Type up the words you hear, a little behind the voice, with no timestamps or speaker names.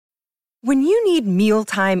When you need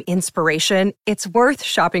mealtime inspiration, it's worth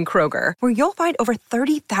shopping Kroger, where you'll find over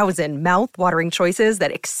 30,000 mouth-watering choices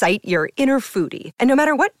that excite your inner foodie. And no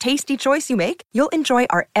matter what tasty choice you make, you'll enjoy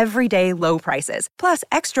our everyday low prices, plus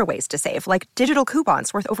extra ways to save, like digital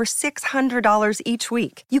coupons worth over $600 each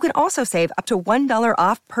week. You can also save up to $1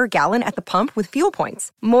 off per gallon at the pump with fuel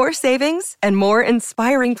points. More savings and more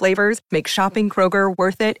inspiring flavors make shopping Kroger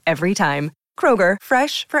worth it every time. Kroger,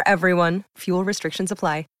 fresh for everyone. Fuel restrictions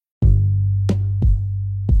apply.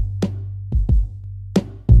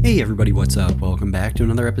 Hey everybody, what's up? Welcome back to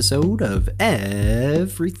another episode of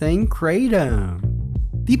Everything Kratom,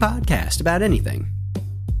 the podcast about anything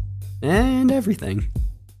and everything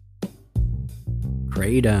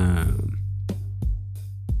Kratom.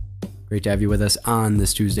 Great to have you with us on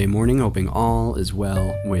this Tuesday morning, hoping all is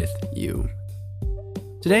well with you.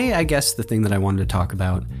 Today, I guess the thing that I wanted to talk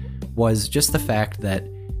about was just the fact that,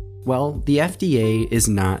 well, the FDA is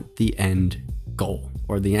not the end goal,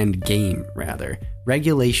 or the end game, rather.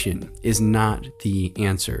 Regulation is not the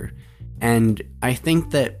answer. And I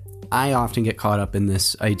think that I often get caught up in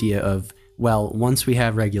this idea of, well, once we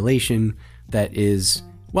have regulation that is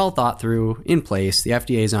well thought through, in place, the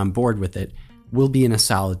FDA is on board with it, we'll be in a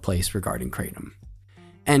solid place regarding Kratom.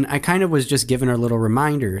 And I kind of was just given a little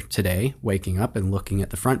reminder today, waking up and looking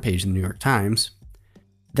at the front page of the New York Times,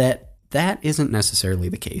 that that isn't necessarily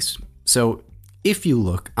the case. So if you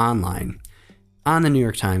look online on the New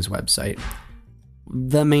York Times website,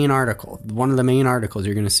 the main article, one of the main articles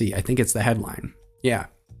you're going to see, I think it's the headline. Yeah.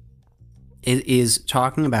 It is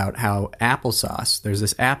talking about how applesauce, there's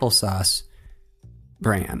this applesauce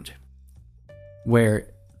brand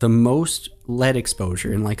where the most lead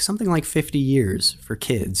exposure in something like 50 years for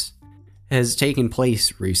kids has taken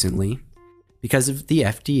place recently because of the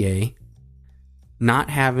FDA not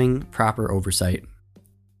having proper oversight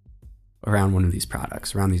around one of these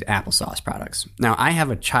products, around these applesauce products. Now, I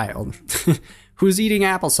have a child who's eating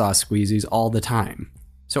applesauce squeezies all the time.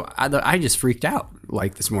 So I just freaked out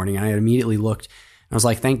this morning, and I immediately looked and I was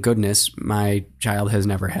like, thank goodness my child has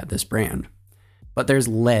never had this brand. But there's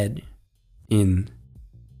lead in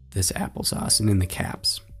this applesauce and in the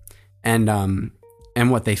caps. And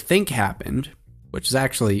what they think happened, which is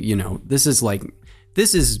actually, this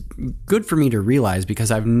is good for me to realize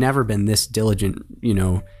because I've never been this diligent,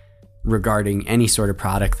 regarding any sort of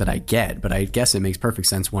product that I get, but I guess it makes perfect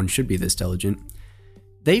sense one should be this diligent.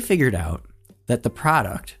 They figured out that the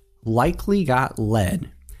product likely got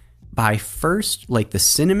lead by first, the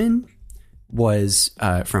cinnamon was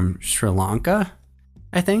from Sri Lanka,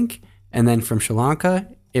 I think, and then from Sri Lanka,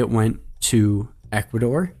 it went to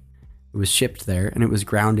Ecuador, it was shipped there, and it was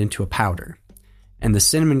ground into a powder. And the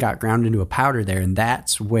cinnamon got ground into a powder there, and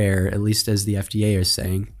that's where, at least as the FDA is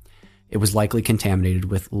saying, it was likely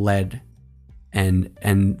contaminated with lead, and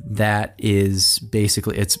that is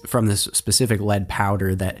basically, it's from this specific lead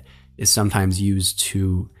powder that is sometimes used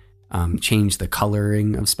to change the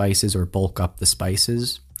coloring of spices or bulk up the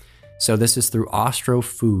spices. So this is through Ostro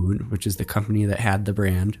Food, which is the company that had the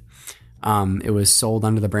brand. It was sold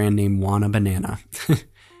under the brand name Wana Banana,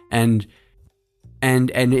 and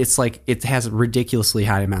it's it has ridiculously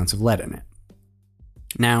high amounts of lead in it.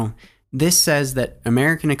 Now, this says that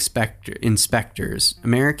American FDA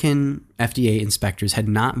inspectors had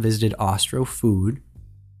not visited Ostro Food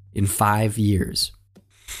in 5 years.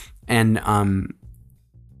 And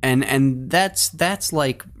that's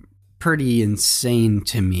pretty insane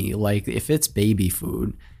to me. If it's baby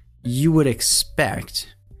food, you would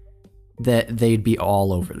expect that they'd be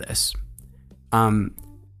all over this.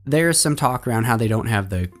 There's some talk around how they don't have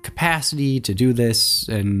the capacity to do this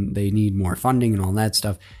and they need more funding and all that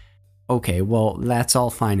stuff. Okay, well, that's all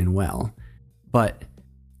fine and well. But,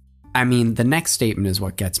 the next statement is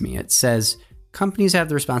what gets me. It says, companies have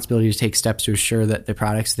the responsibility to take steps to assure that the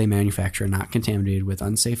products they manufacture are not contaminated with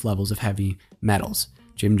unsafe levels of heavy metals.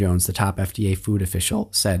 Jim Jones, the top FDA food official,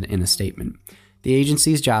 said in a statement. The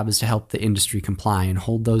agency's job is to help the industry comply and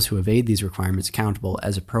hold those who evade these requirements accountable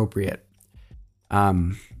as appropriate.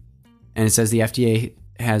 And it says the FDA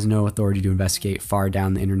has no authority to investigate far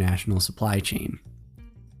down the international supply chain.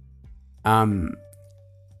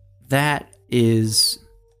 That is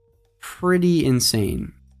pretty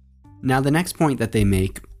insane. Now, the next point that they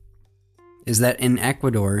make is that in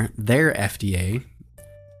Ecuador, their FDA,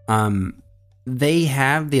 they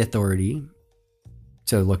have the authority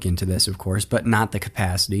to look into this, of course, but not the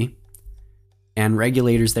capacity. And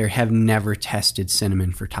regulators there have never tested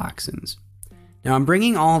cinnamon for toxins. Now, I'm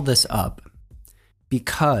bringing all this up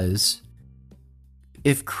because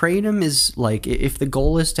if kratom is like, if the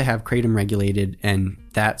goal is to have kratom regulated and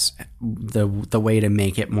that's the way to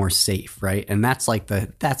make it more safe, right? And that's like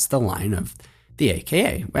that's the line of the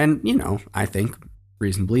AKA, and I think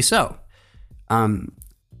reasonably so.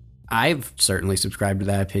 I've certainly subscribed to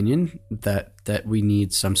that opinion that we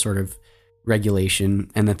need some sort of regulation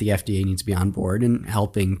and that the FDA needs to be on board and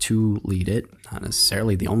helping to lead it, not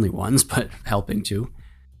necessarily the only ones, but helping to,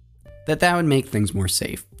 that would make things more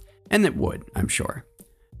safe. And it would, I'm sure.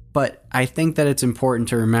 But I think that it's important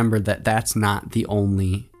to remember that that's not the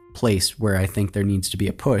only place where I think there needs to be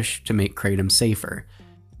a push to make kratom safer.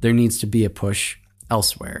 There needs to be a push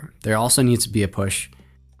elsewhere. There also needs to be a push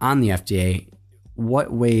on the FDA.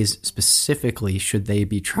 What ways specifically should they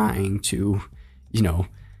be trying to,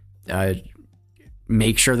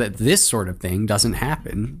 make sure that this sort of thing doesn't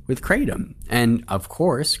happen with kratom? And of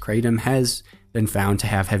course, kratom has been found to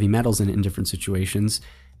have heavy metals in it in different situations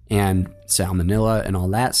and salmonella and all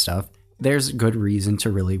that stuff. There's good reason to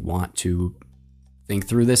really want to think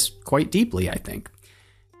through this quite deeply, I think.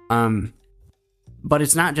 But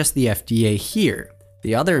it's not just the FDA here.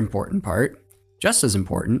 The other important part, just as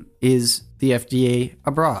important, is the FDA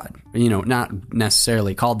abroad. Not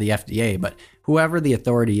necessarily called the FDA, but whoever the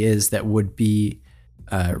authority is that would be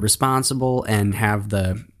responsible and have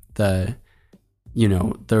the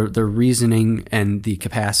reasoning and the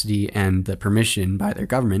capacity and the permission by their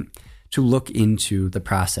government to look into the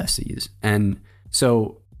processes. And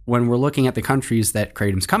so when we're looking at the countries that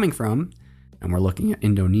kratom's coming from, and we're looking at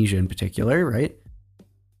Indonesia in particular, right?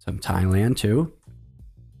 Some Thailand too.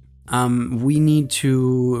 We need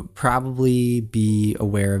to probably be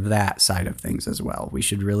aware of that side of things as well. We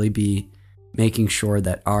should really be making sure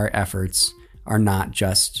that our efforts are not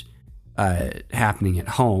just happening at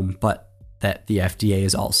home, but that the FDA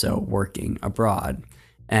is also working abroad.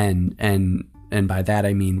 And by that,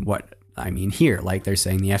 I mean what I mean here. Like they're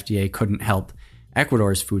saying the FDA couldn't help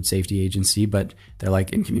Ecuador's food safety agency, but they're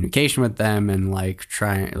like in communication with them and like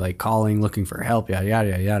trying, like calling, looking for help, yada, yada,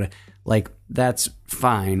 yada, yada. Like that's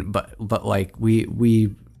fine. But like we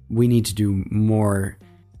need to do more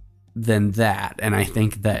than that. And I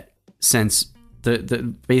think that since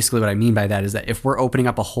the basically what I mean by that is that if we're opening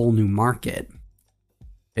up a whole new market,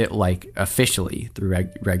 it like officially through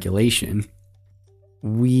regulation,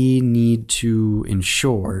 we need to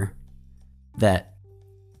ensure that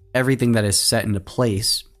everything that is set into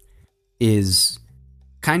place is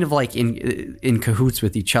kind of like in cahoots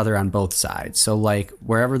with each other on both sides. So like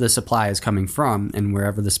wherever the supply is coming from and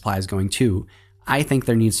wherever the supply is going to, I think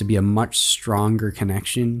there needs to be a much stronger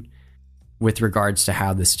connection with regards to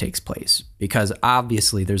how this takes place, because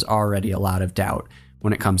obviously there's already a lot of doubt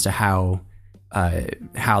when it comes to how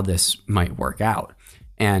this might work out.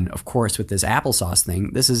 And of course, with this applesauce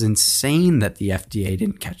thing, this is insane that the FDA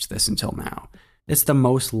didn't catch this until now. It's the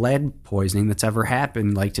most lead poisoning that's ever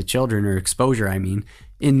happened, like to children, or exposure, I mean,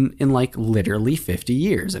 in like literally 50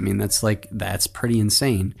 years. I mean, that's pretty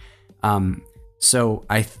insane. So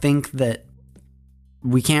I think that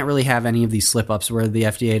we can't really have any of these slip-ups where the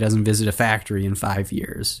FDA doesn't visit a factory in 5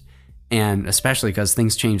 years. And especially because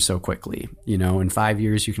things change so quickly. In 5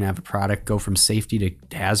 years, you can have a product go from safety to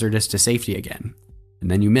hazardous to safety again, and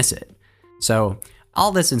then you miss it. So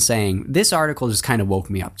all this in saying, this article just kind of woke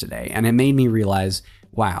me up today, and it made me realize,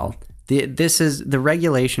 wow, this is the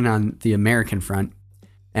regulation on the American front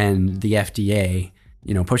and the FDA,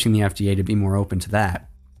 pushing the FDA to be more open to that.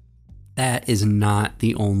 That is not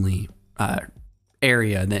the only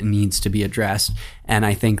area that needs to be addressed. And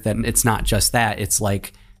I think that it's not just that. It's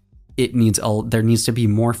like there needs to be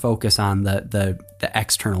more focus on the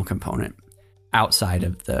external component outside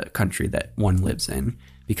of the country that one lives in,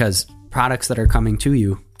 because products that are coming to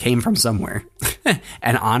you came from somewhere.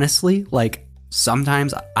 And honestly, like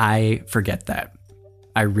sometimes I forget that.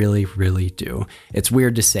 I really, really do. It's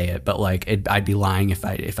weird to say it, but like I'd be lying if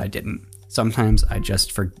I didn't. Sometimes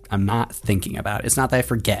I'm not thinking about it. It's not that I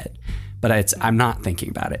forget, but I'm not thinking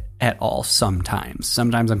about it at all. Sometimes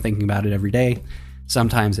I'm thinking about it every day.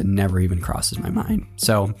 Sometimes it never even crosses my mind.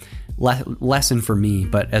 So lesson for me,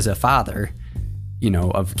 but as a father,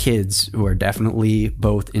 of kids who are definitely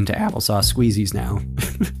both into applesauce squeezies now,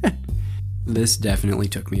 this definitely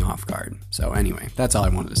took me off guard. So anyway, that's all I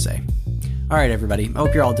wanted to say. All right, everybody.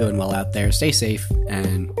 Hope you're all doing well out there. Stay safe,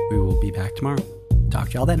 and we will be back tomorrow. Talk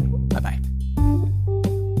to y'all then. Bye-bye.